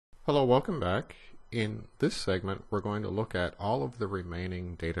Hello, welcome back. In this segment, we're going to look at all of the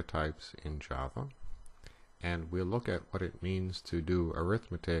remaining data types in Java, and we'll look at what it means to do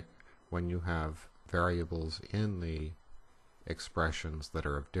arithmetic when you have variables in the expressions that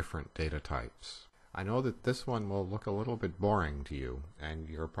are of different data types. I know that this one will look a little bit boring to you, and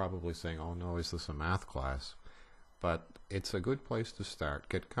you're probably saying, oh no, is this a math class? But it's a good place to start.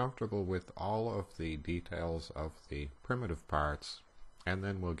 Get comfortable with all of the details of the primitive parts, and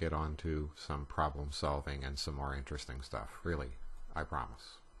then we'll get on to some problem solving and some more interesting stuff. Really, I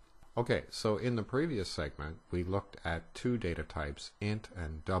promise. Okay, so in the previous segment, we looked at two data types, int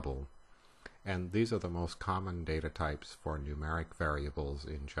and double. And these are the most common data types for numeric variables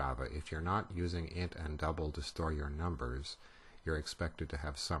in Java. If you're not using int and double to store your numbers, you're expected to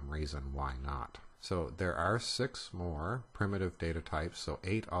have some reason why not. So there are 6 more primitive data types, so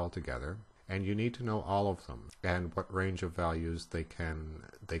 8 altogether. And you need to know all of them and what range of values they can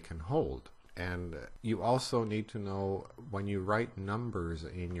hold. And you also need to know when you write numbers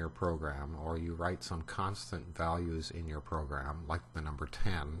in your program, or you write some constant values in your program, like the number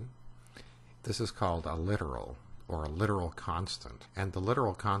 10, this is called a literal, or a literal constant. And the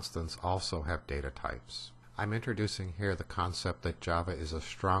literal constants also have data types. I'm introducing here the concept that Java is a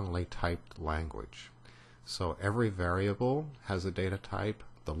strongly typed language. So every variable has a data type,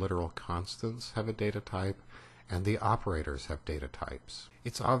 the literal constants have a data type, and the operators have data types.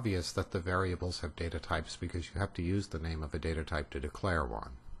 It's obvious that the variables have data types because you have to use the name of a data type to declare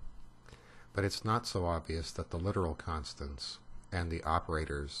one. But it's not so obvious that the literal constants and the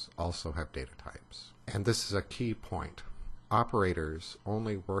operators also have data types. And this is a key point. Operators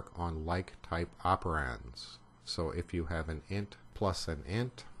only work on like type operands. So if you have an int plus an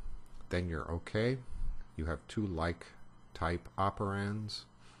int, then you're okay. You have 2 like type operands.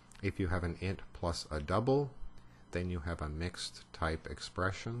 If you have an int plus a double, then you have a mixed type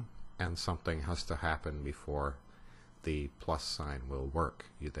expression, and something has to happen before the plus sign will work.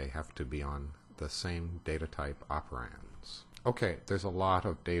 They have to be on the same data type operands. Okay, there's a lot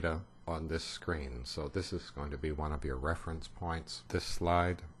of data on this screen, so this is going to be one of your reference points, this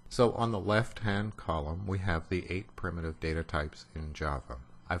slide. So on the left-hand column, we have the 8 primitive data types in Java.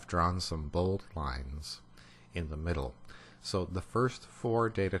 I've drawn some bold lines in the middle. So the first 4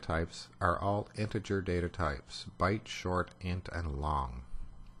 data types are all integer data types: byte, short, int, and long.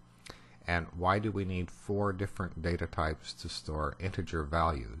 And why do we need 4 different data types to store integer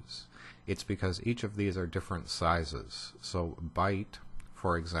values? It's because each of these are different sizes. So byte,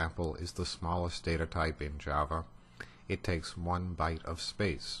 for example, is the smallest data type in Java. It takes 1 byte of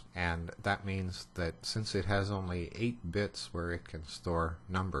space, and that means that since it has only 8 bits where it can store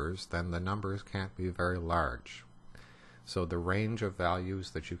numbers, then the numbers can't be very large. So the range of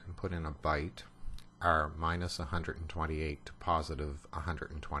values that you can put in a byte are minus 128 to positive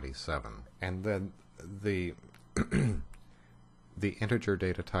 127. And then the the integer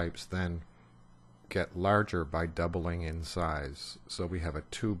data types then get larger by doubling in size. So we have a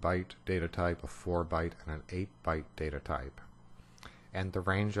 2-byte data type, a 4-byte, and an 8-byte data type. And the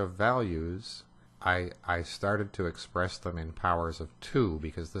range of values, I started to express them in powers of 2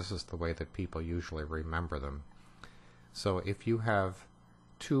 because this is the way that people usually remember them. So if you have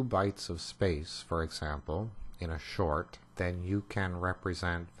 2 bytes of space, for example, in a short, then you can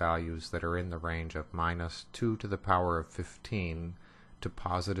represent values that are in the range of minus 2 to the power of 15 to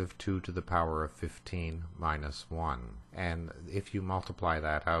positive 2 to the power of 15 minus 1. And if you multiply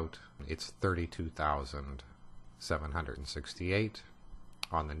that out, it's 32,768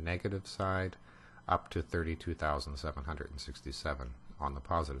 on the negative side, up to 32,767 on the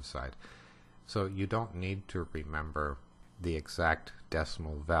positive side. So you don't need to remember the exact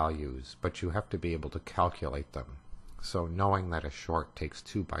decimal values, but you have to be able to calculate them. So knowing that a short takes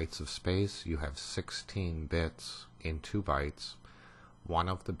 2 bytes of space, you have 16 bits in 2 bytes. One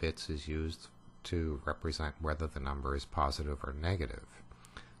of the bits is used to represent whether the number is positive or negative.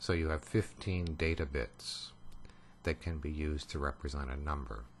 So you have 15 data bits that can be used to represent a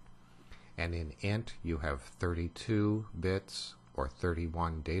number. And in int, you have 32 bits or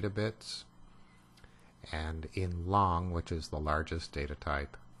 31 data bits. And in long, which is the largest data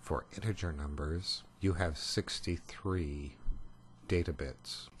type for integer numbers, you have 63 data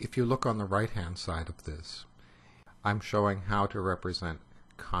bits. If you look on the right-hand side of this, I'm showing how to represent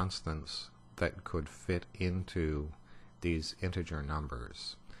constants that could fit into these integer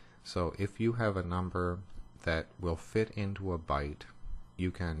numbers. So if you have a number that will fit into a byte, you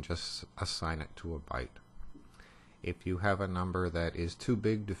can just assign it to a byte. If you have a number that is too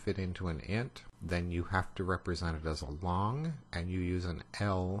big to fit into an int, then you have to represent it as a long, and you use an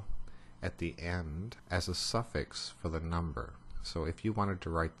L at the end as a suffix for the number. So if you wanted to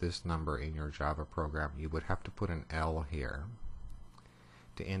write this number in your Java program, you would have to put an L here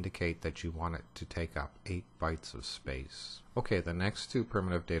to indicate that you want it to take up 8 bytes of space. Okay, the next two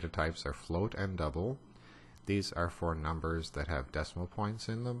primitive data types are float and double. These are for numbers that have decimal points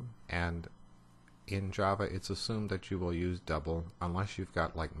in them, and in Java it's assumed that you will use double unless you've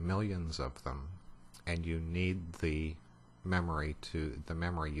got like millions of them and you need the memory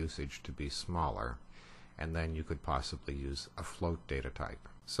usage to be smaller, and then you could possibly use a float data type.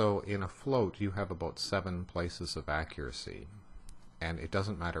 So in a float you have about 7 places of accuracy, and it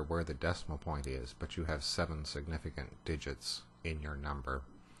doesn't matter where the decimal point is, but you have 7 significant digits in your number,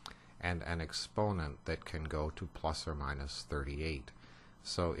 and an exponent that can go to plus or minus 38.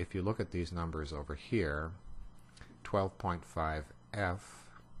 So if you look at these numbers over here, 12.5f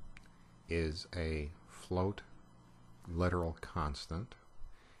is a float literal constant,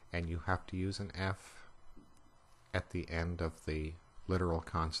 and you have to use an f at the end of the literal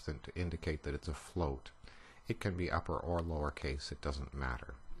constant to indicate that it's a float. It can be upper or lowercase, it doesn't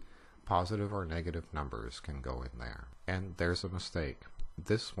matter. Positive or negative numbers can go in there. And there's a mistake.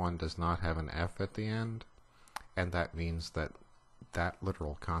 This one does not have an f at the end, and that means that that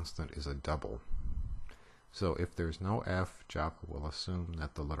literal constant is a double. So if there's no f, Java will assume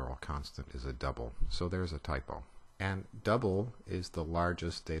that the literal constant is a double. So there's a typo. And double is the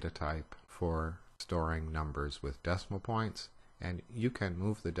largest data type for storing numbers with decimal points, and you can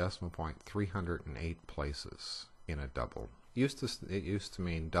move the decimal point 308 places in a double. It used to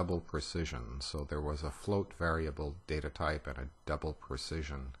mean double precision, so there was a float variable data type and a double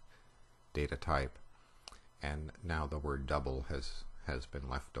precision data type, and now the word double has been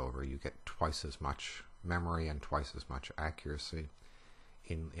left over. You get twice as much memory and twice as much accuracy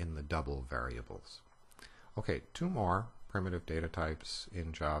in the double variables. Okay, 2 more primitive data types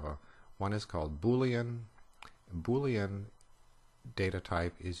in Java. One is called Boolean. Boolean data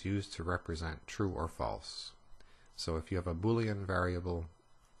type is used to represent true or false. So if you have a Boolean variable,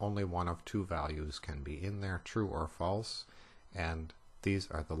 only one of 2 values can be in there, true or false, and these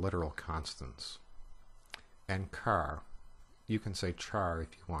are the literal constants. And char, you can say char if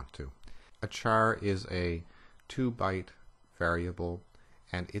you want to. A char is a 2-byte variable,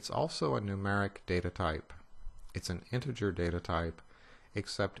 and it's also a numeric data type. It's an integer data type,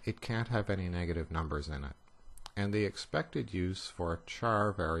 except it can't have any negative numbers in it. And the expected use for a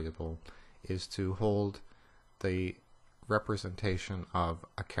char variable is to hold the representation of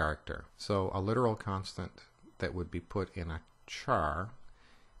a character. So a literal constant that would be put in a char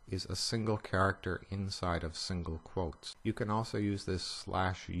is a single character inside of single quotes. You can also use this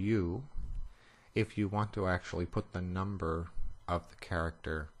 /u if you want to actually put the number of the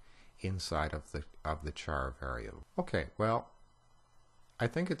character inside of the char variable. Okay, well, I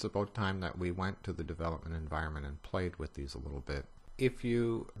think it's about time that we went to the development environment and played with these a little bit. If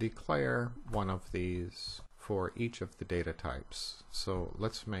you declare one of these for each of the data types, so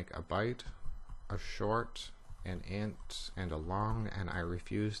let's make a byte, a short, an int, and a long, and I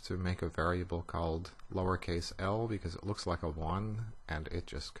refuse to make a variable called lowercase l because it looks like a 1 and it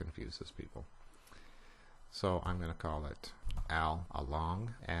just confuses people. So I'm going to call it al, a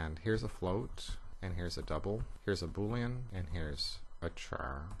long, and here's a float, and here's a double, here's a boolean, and here's a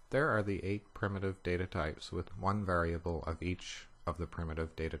char. There are the 8 primitive data types with 1 variable of each of the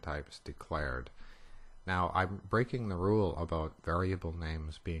primitive data types declared. Now I'm breaking the rule about variable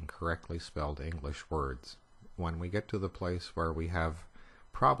names being correctly spelled English words. When we get to the place where we have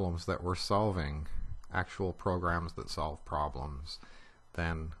problems that we're solving, actual programs that solve problems,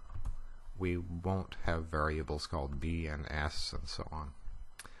 then we won't have variables called b and s and so on.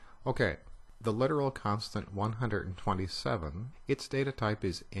 Okay, the literal constant 127, its data type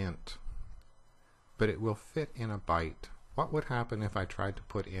is int, but it will fit in a byte. What would happen if I tried to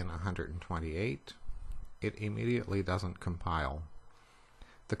put in 128? It immediately doesn't compile.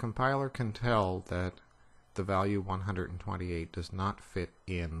 The compiler can tell that the value 128 does not fit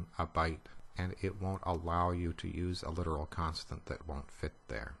in a byte, and it won't allow you to use a literal constant that won't fit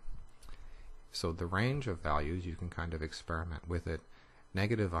there. So the range of values, you can kind of experiment with it.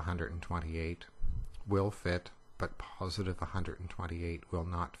 Negative 128 will fit, but positive 128 will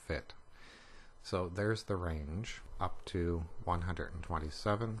not fit. So there's the range up to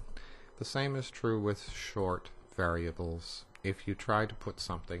 127. The same is true with short variables. If you try to put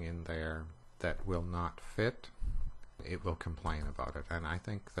something in there that will not fit, it will complain about it. And I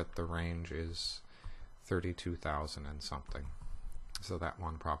think that the range is 32,000 and something. So that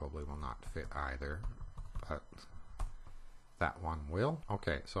one probably will not fit either, but that one will.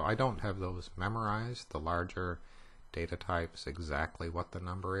 Okay, so I don't have those memorized, the larger data types, exactly what the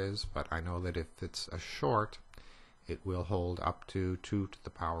number is, but I know that if it's a short, it will hold up to 2 to the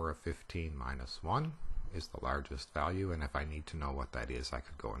power of 15 minus 1 is the largest value, and if I need to know what that is, I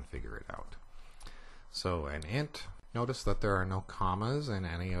could go and figure it out. So an int, notice that there are no commas in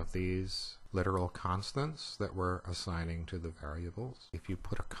any of these literal constants that we're assigning to the variables. If you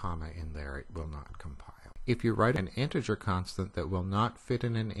put a comma in there, it will not compile. If you write an integer constant that will not fit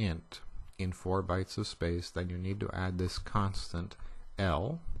in an int in 4 bytes of space, then you need to add this constant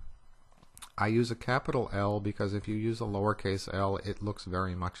L. I use a capital L because if you use a lowercase l, it looks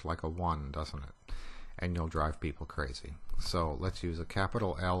very much like a 1, doesn't it? And you'll drive people crazy. So let's use a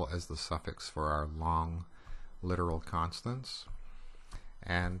capital L as the suffix for our long literal constants.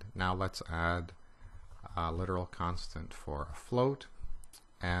 And now let's add a literal constant for a float.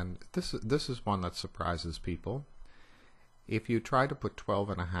 And this is one that surprises people. If you try to put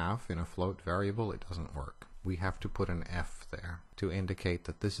 12.5 in a float variable, it doesn't work. We have to put an F there to indicate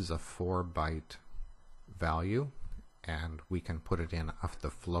that this is a 4-byte value, and we can put it in of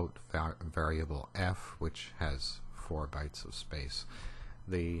the float variable F, which has 4 bytes of space.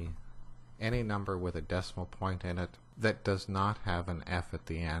 Any number with a decimal point in it that does not have an F at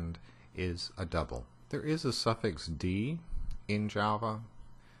the end is a double. There is a suffix D in Java,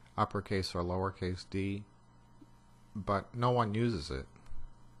 uppercase or lowercase d, but no one uses it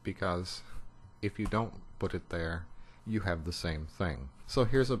because if you don't put it there, you have the same thing. So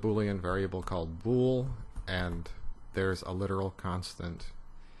here's a Boolean variable called bool, and there's a literal constant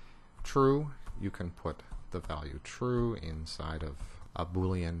true. You can put the value true inside of a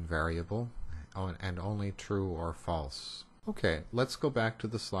Boolean variable, and only true or false. Okay, let's go back to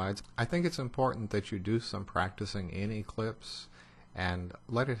the slides. I think it's important that you do some practicing in Eclipse and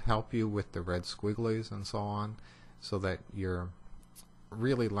let it help you with the red squigglies and so on, so that you're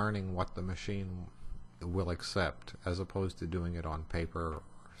really learning what the machine will accept, as opposed to doing it on paper or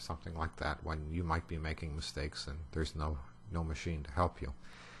something like that when you might be making mistakes and there's no machine to help you.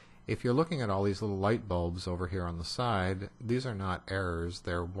 If you're looking at all these little light bulbs over here on the side, these are not errors,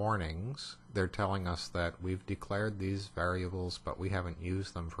 they're warnings. They're telling us that we've declared these variables but we haven't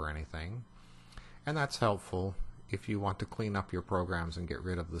used them for anything. And that's helpful if you want to clean up your programs and get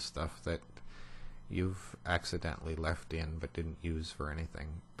rid of the stuff that you've accidentally left in but didn't use for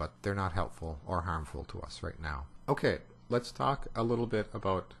anything. But they're not helpful or harmful to us right now. Okay, let's talk a little bit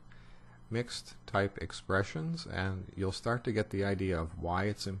about mixed type expressions, and you'll start to get the idea of why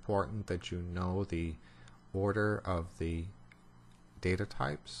it's important that you know the order of the data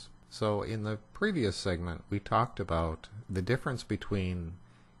types. So in the previous segment we talked about the difference between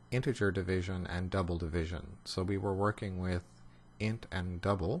integer division and double division. So we were working with int and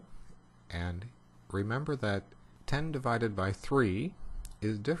double, and remember that 10 divided by 3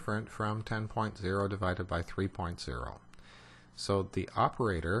 is different from 10.0 divided by 3.0. So the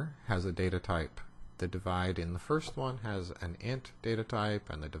operator has a data type. The divide in the first one has an int data type,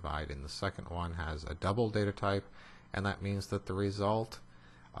 and the divide in the second one has a double data type, and that means that the result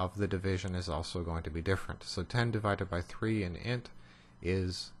of the division is also going to be different. So 10 divided by 3 in int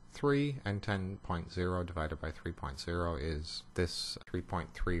is 3, and 10.0 divided by 3.0 is this 3.3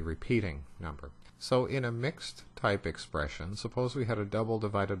 repeating number. So in a mixed type expression, suppose we had a double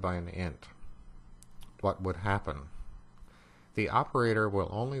divided by an int. What would happen? The operator will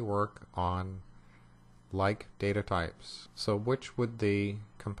only work on like data types. So which would the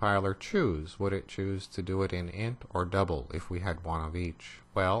compiler choose? Would it choose to do it in int or double if we had one of each?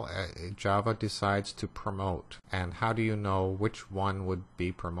 Well, Java decides to promote. And how do you know which one would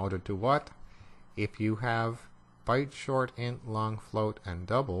be promoted to what? If you have byte short, int, long, float, and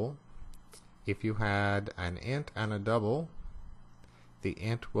double, if you had an int and a double, the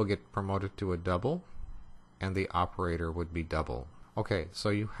int will get promoted to a double, and the operator would be double. Okay, so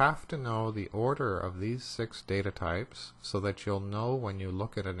you have to know the order of these 6 data types so that you'll know when you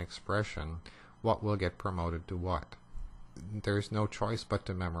look at an expression what will get promoted to what. There's no choice but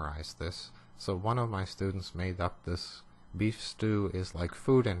to memorize this. So one of my students made up this beef stew is like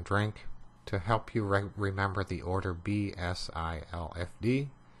food and drink to help you remember the order B, S, I, L, F, D.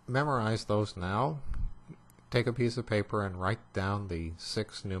 Memorize those now. Take a piece of paper and write down the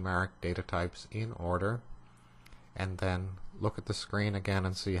 6 numeric data types in order, and then look at the screen again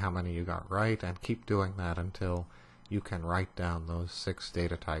and see how many you got right, and keep doing that until you can write down those 6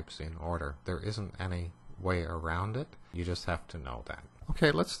 data types in order. There isn't any way around it. You just have to know that.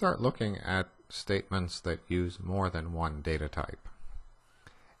 Okay, let's start looking at statements that use more than one data type.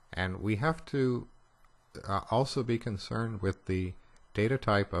 And we have to also be concerned with the data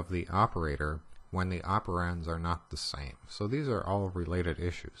type of the operator when the operands are not the same. So these are all related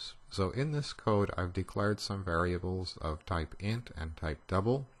issues. So in this code I've declared some variables of type int and type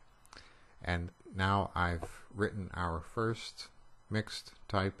double, and Now I've written our first mixed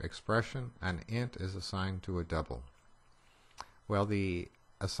type expression. An int is assigned to a double. Well, the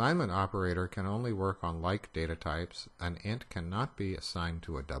assignment operator can only work on like data types. An int cannot be assigned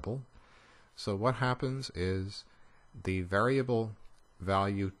to a double. So what happens is the variable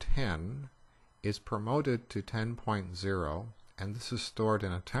value 10 is promoted to 10.0, and this is stored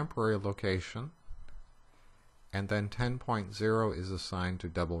in a temporary location, and then 10.0 is assigned to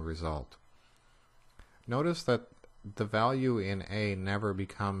double result. Notice that the value in A never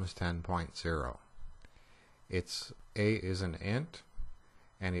becomes 10.0. A is an int,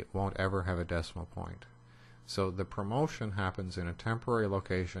 and it won't ever have a decimal point. So the promotion happens in a temporary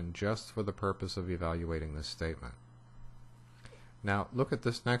location just for the purpose of evaluating this statement. Now look at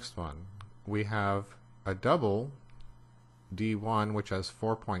this next one. We have a double, D1, which has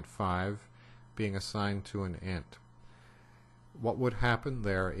 4.5, being assigned to an int. What would happen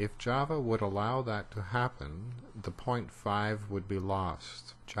there, if Java would allow that to happen, the 0.5 would be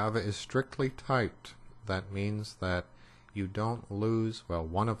lost. Java is strictly typed. That means that you don't lose, well,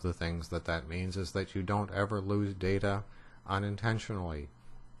 one of the things that means is that you don't ever lose data unintentionally.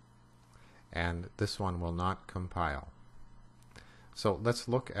 And this one will not compile. So let's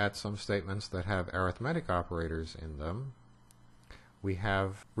look at some statements that have arithmetic operators in them. We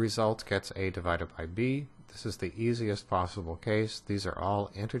have result gets A divided by B. This is the easiest possible case. These are all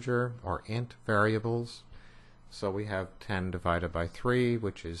integer or int variables. So we have 10 divided by 3,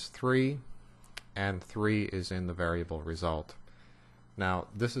 which is 3, and 3 is in the variable result. Now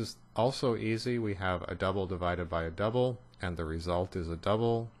this is also easy. We have a double divided by a double, and the result is a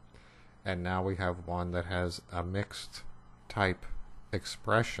double. And now we have one that has a mixed type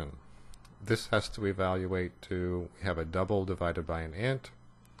expression. This has to evaluate to, we have a double divided by an int.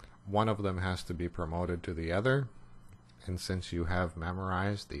 One of them has to be promoted to the other, and since you have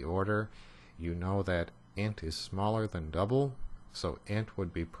memorized the order, you know that int is smaller than double, so int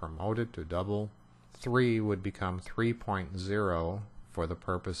would be promoted to double. 3 would become 3.0 for the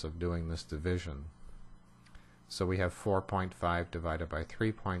purpose of doing this division. So we have 4.5 divided by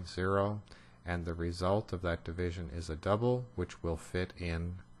 3.0, and the result of that division is a double, which will fit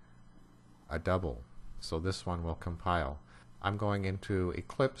in a double. So this one will compile. I'm going into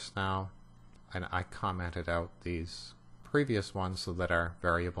Eclipse now, and I commented out these previous ones so that our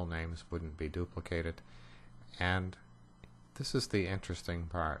variable names wouldn't be duplicated. And this is the interesting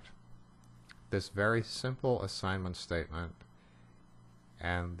part. This very simple assignment statement,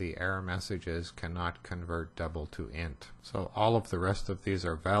 and the error message is cannot convert double to int. So all of the rest of these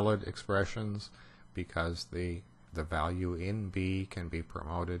are valid expressions because the value in B can be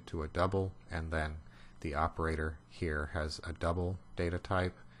promoted to a double, and then the operator here has a double data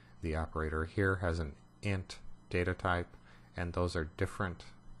type, the operator here has an int data type, and those are different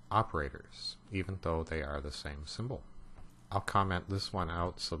operators, even though they are the same symbol. I'll comment this one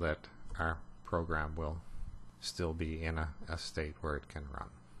out so that our program will still be in a state where it can run.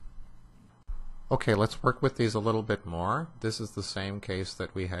 Okay, let's work with these a little bit more. This is the same case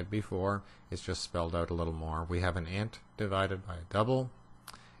that we had before. It's just spelled out a little more. We have an int divided by a double.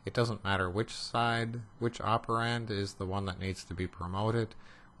 It doesn't matter which side, which operand is the one that needs to be promoted.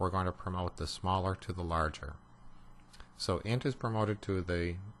 We're going to promote the smaller to the larger. So int is promoted to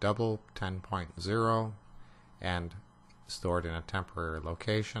the double 10.0 and stored in a temporary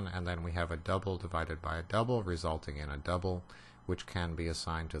location, and then we have a double divided by a double, resulting in a double, which can be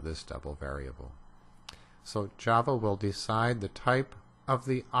assigned to this double variable. So Java will decide the type of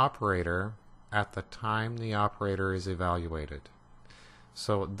the operator at the time the operator is evaluated.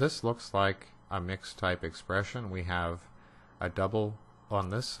 So this looks like a mixed type expression. We have a double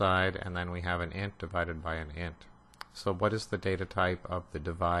on this side, and then we have an int divided by an int. So what is the data type of the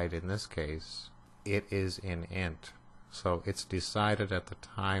divide in this case? It is in int. So it's decided at the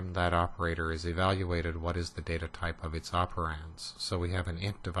time that operator is evaluated what is the data type of its operands. So we have an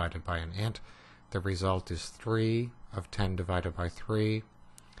int divided by an int. The result is 3 of 10 divided by 3.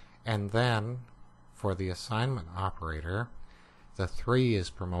 And then for the assignment operator, the 3 is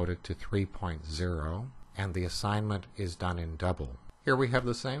promoted to 3.0, and the assignment is done in double. Here we have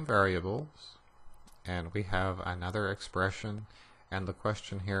the same variables, and we have another expression, and the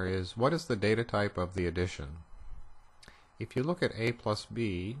question here is, what is the data type of the addition? If you look at a plus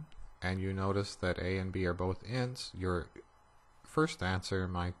b, and you notice that a and b are both ints, your first answer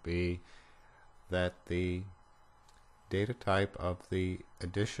might be that the data type of the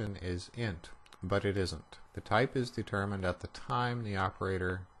addition is int, but it isn't. The type is determined at the time the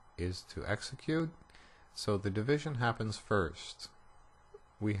operator is to execute, so the division happens first.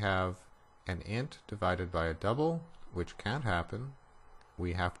 We have an int divided by a double, which can't happen.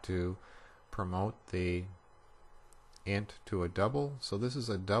 We have to promote the int to a double. So this is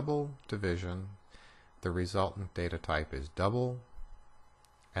a double division. The resultant data type is double.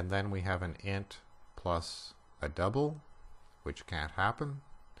 And then we have an int plus a double, which can't happen.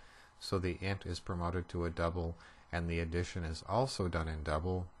 So the int is promoted to a double, and the addition is also done in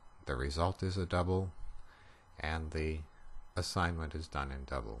double. The result is a double, and the assignment is done in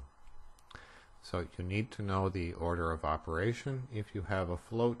double. So you need to know the order of operation. If you have a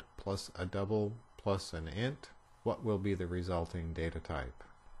float plus a double plus an int, what will be the resulting data type?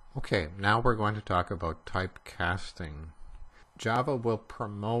 Okay, now we're going to talk about typecasting. Java will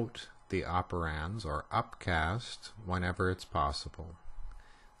promote the operands, or upcast, whenever it's possible.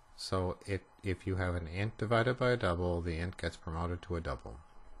 So if you have an int divided by a double, the int gets promoted to a double.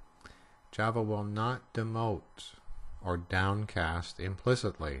 Java will not demote or downcast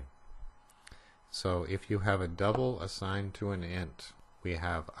implicitly. So if you have a double assigned to an int, we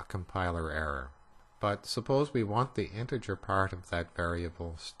have a compiler error. But suppose we want the integer part of that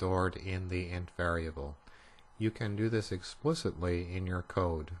variable stored in the int variable. You can do this explicitly in your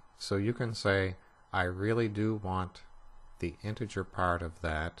code. So you can say, I really do want the integer part of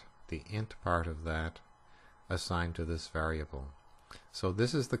that, the int part of that, assigned to this variable. So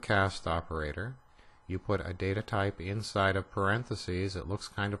this is the cast operator. You put a data type inside of parentheses. It looks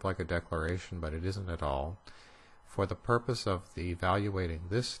kind of like a declaration, but it isn't at all. For the purpose of evaluating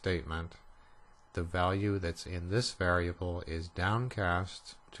this statement, the value that's in this variable is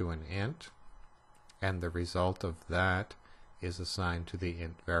downcast to an int, and the result of that is assigned to the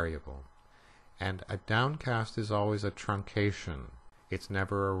int variable. And a downcast is always a truncation. It's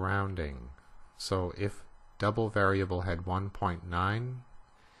never a rounding. So if double variable had 1.9,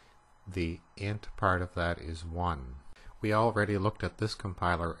 the int part of that is 1. We already looked at this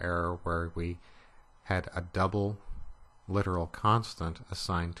compiler error where we had a double literal constant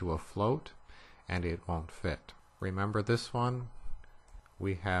assigned to a float, and it won't fit. Remember this one?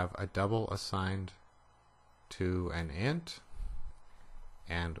 We have a double assigned to an int,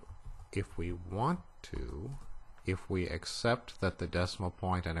 and if we want to, if we accept that the decimal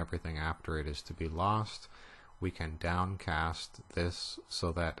point and everything after it is to be lost, we can downcast this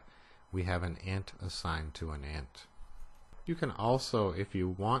so that we have an int assigned to an int. You can also, if you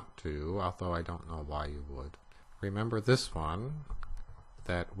want to, although I don't know why you would, remember this one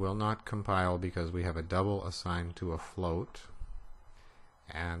that will not compile because we have a double assigned to a float,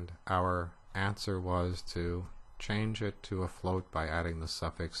 and our answer was to change it to a float by adding the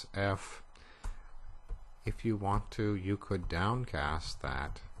suffix f. If you want to, you could downcast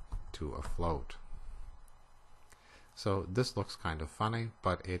that to a float. So this looks kind of funny,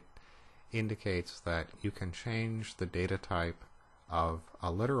 but it indicates that you can change the data type of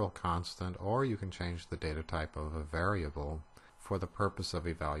a literal constant, or you can change the data type of a variable for the purpose of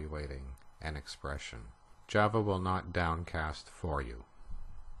evaluating an expression. Java will not downcast for you.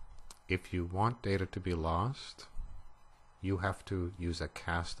 If you want data to be lost, you have to use a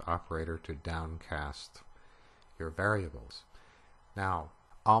cast operator to downcast your variables. Now,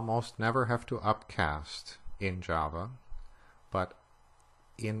 almost never have to upcast in Java, but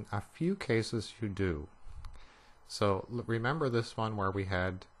in a few cases you do. So remember this one where we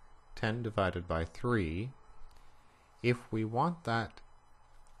had 10 divided by 3. If we want that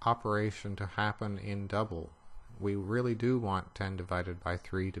operation to happen in double, we really do want 10 divided by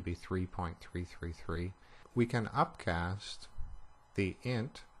 3 to be 3.333. We can upcast the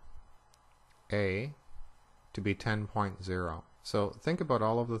int a to be 10.0. So think about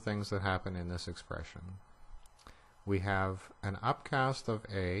all of the things that happen in this expression. We have an upcast of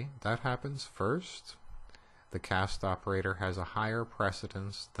a, that happens first. The cast operator has a higher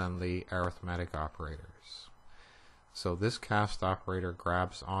precedence than the arithmetic operators. So this cast operator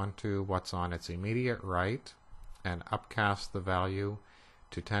grabs onto what's on its immediate right and upcasts the value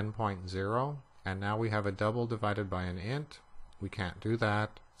to 10.0, and now we have a double divided by an int. We can't do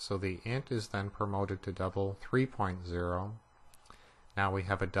that, so the int is then promoted to double 3.0. Now we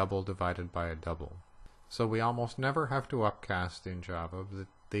have a double divided by a double. So we almost never have to upcast in Java.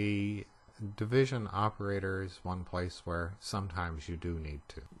 The division operator is one place where sometimes you do need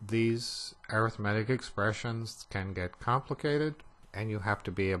to. These arithmetic expressions can get complicated, and you have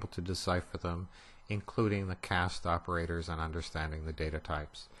to be able to decipher them, including the cast operators and understanding the data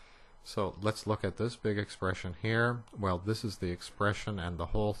types. So let's look at this big expression here. Well, this is the expression, and the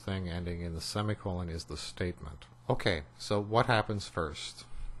whole thing ending in the semicolon is the statement. Okay, so what happens first?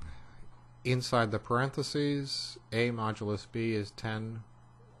 Inside the parentheses, a modulus b is 10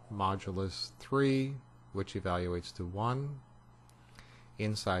 modulus 3, which evaluates to 1.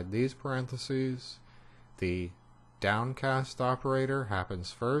 Inside these parentheses, the downcast operator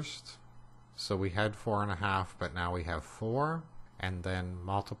happens first. So we had 4.5, but now we have 4, and then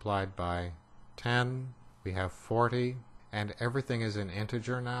multiplied by 10, we have 40, and everything is in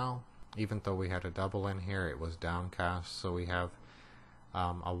integer now. Even though we had a double in here, it was downcast. So we have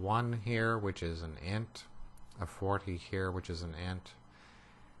a 1 here, which is an int, a 40 here, which is an int.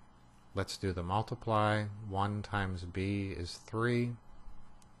 Let's do the multiply. 1 times b is 3.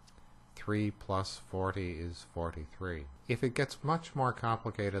 3 plus 40 is 43. If it gets much more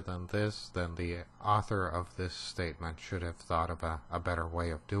complicated than this, then the author of this statement should have thought of a better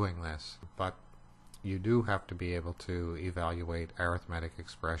way of doing this. But you do have to be able to evaluate arithmetic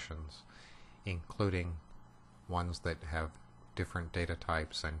expressions, including ones that have different data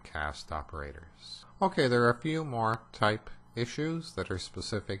types and cast operators. Okay, there are a few more type issues that are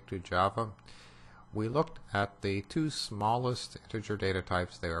specific to Java. We looked at the two smallest integer data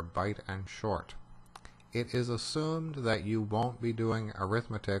types. They are byte and short. It is assumed that you won't be doing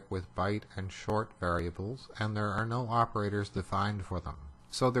arithmetic with byte and short variables, and there are no operators defined for them.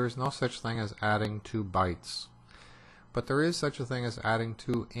 So there's no such thing as adding 2 bytes. But there is such a thing as adding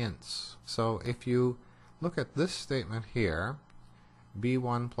 2 ints. So if you look at this statement here,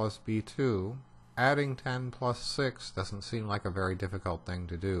 b1 plus b2, adding 10 plus 6 doesn't seem like a very difficult thing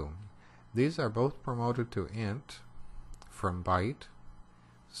to do. These are both promoted to int from byte.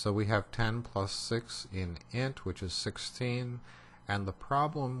 So we have 10 plus 6 in int, which is 16. And the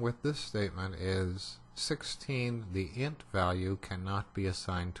problem with this statement is 16, the int value cannot be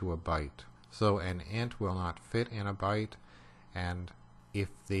assigned to a byte. So an int will not fit in a byte. And if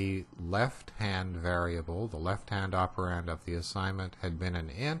the left-hand variable, the left-hand operand of the assignment had been an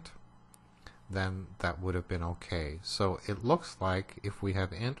int, then that would have been okay. So it looks like if we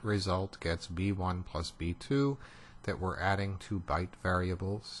have int result gets b1 plus b2, that we're adding 2 byte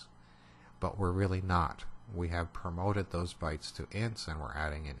variables, but we're really not. We have promoted those bytes to ints and we're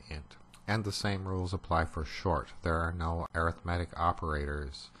adding an int. And the same rules apply for short. There are no arithmetic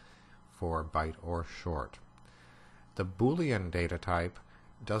operators for byte or short. The Boolean data type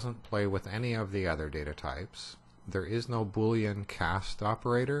doesn't play with any of the other data types. There is no Boolean cast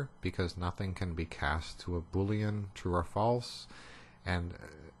operator because nothing can be cast to a Boolean, true or false, and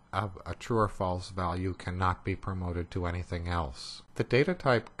a true or false value cannot be promoted to anything else. The data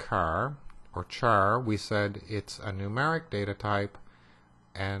type char, or char, we said it's a numeric data type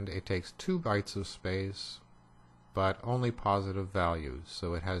and it takes 2 bytes of space, but only positive values,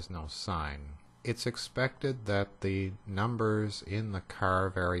 so it has no sign. It's expected that the numbers in the char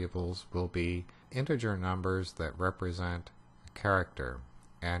variables will be integer numbers that represent a character,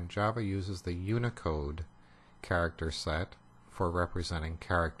 and Java uses the Unicode character set for representing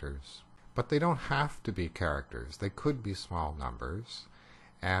characters. But they don't have to be characters. They could be small numbers,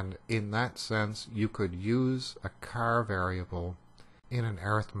 and in that sense you could use a char variable in an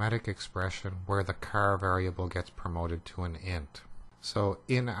arithmetic expression where the char variable gets promoted to an int. So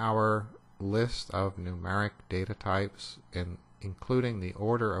in our list of numeric data types, including the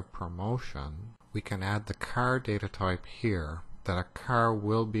order of promotion, we can add the char data type here, that a char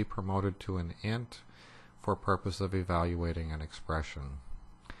will be promoted to an int for purpose of evaluating an expression.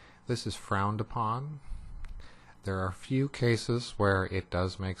 This is frowned upon. There are a few cases where it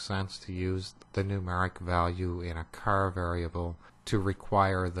does make sense to use the numeric value in a char variable to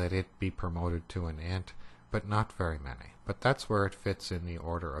require that it be promoted to an int, but not very many. But that's where it fits in the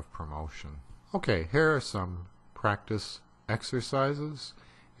order of promotion. Okay, here are some practice exercises.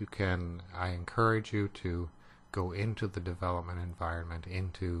 I encourage you to go into the development environment,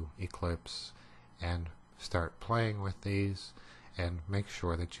 into Eclipse, and start playing with these and make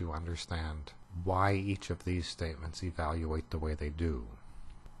sure that you understand why each of these statements evaluate the way they do.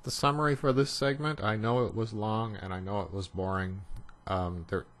 The summary for this segment, I know it was long and I know it was boring.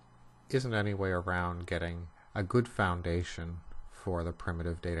 There isn't any way around getting a good foundation for the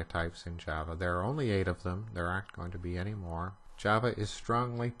primitive data types in Java. There are only 8 of them. There aren't going to be any more. Java is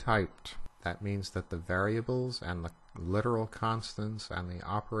strongly typed. That means that the variables and the literal constants and the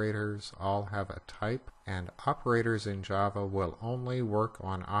operators all have a type, and operators in Java will only work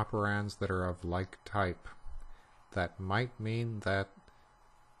on operands that are of like type. That might mean that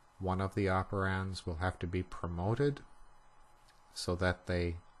one of the operands will have to be promoted so that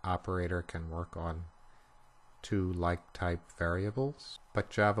the operator can work on 2 like type variables,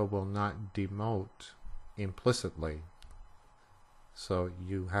 but Java will not demote implicitly. So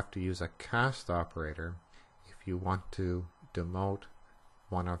you have to use a cast operator if you want to demote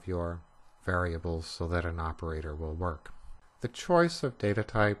one of your variables so that an operator will work. The choice of data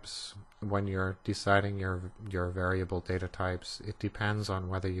types, when you're deciding your variable data types, it depends on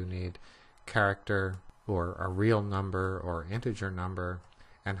whether you need character or a real number or integer number,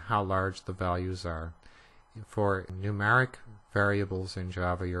 and how large the values are. For numeric variables in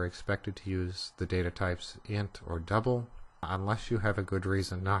Java, you're expected to use the data types int or double, unless you have a good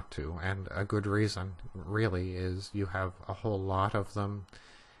reason not to. And a good reason really is you have a whole lot of them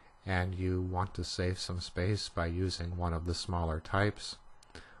and you want to save some space by using one of the smaller types.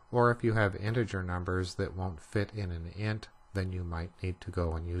 Or if you have integer numbers that won't fit in an int, then you might need to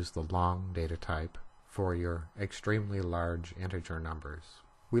go and use the long data type for your extremely large integer numbers.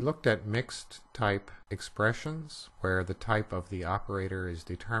 We looked at mixed type expressions, where the type of the operator is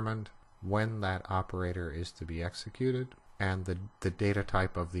determined when that operator is to be executed, and the data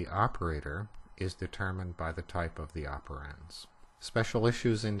type of the operator is determined by the type of the operands. Special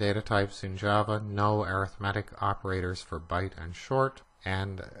issues in data types in Java: no arithmetic operators for byte and short,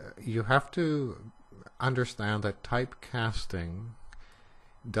 and you have to understand that typecasting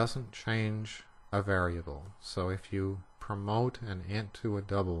doesn't change a variable. So if you promote an int to a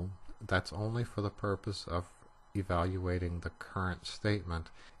double, that's only for the purpose of evaluating the current statement.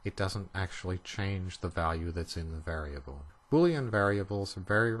 It doesn't actually change the value that's in the variable. Boolean variables are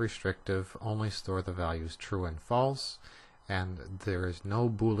very restrictive, only store the values true and false, and there is no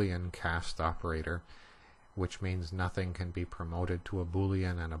Boolean cast operator, which means nothing can be promoted to a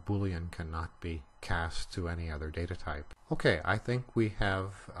Boolean and a Boolean cannot be cast to any other data type. Okay, I think we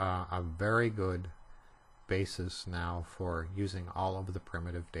have a very good basis now for using all of the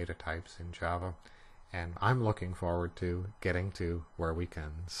primitive data types in Java, and I'm looking forward to getting to where we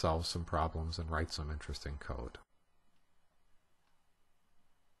can solve some problems and write some interesting code.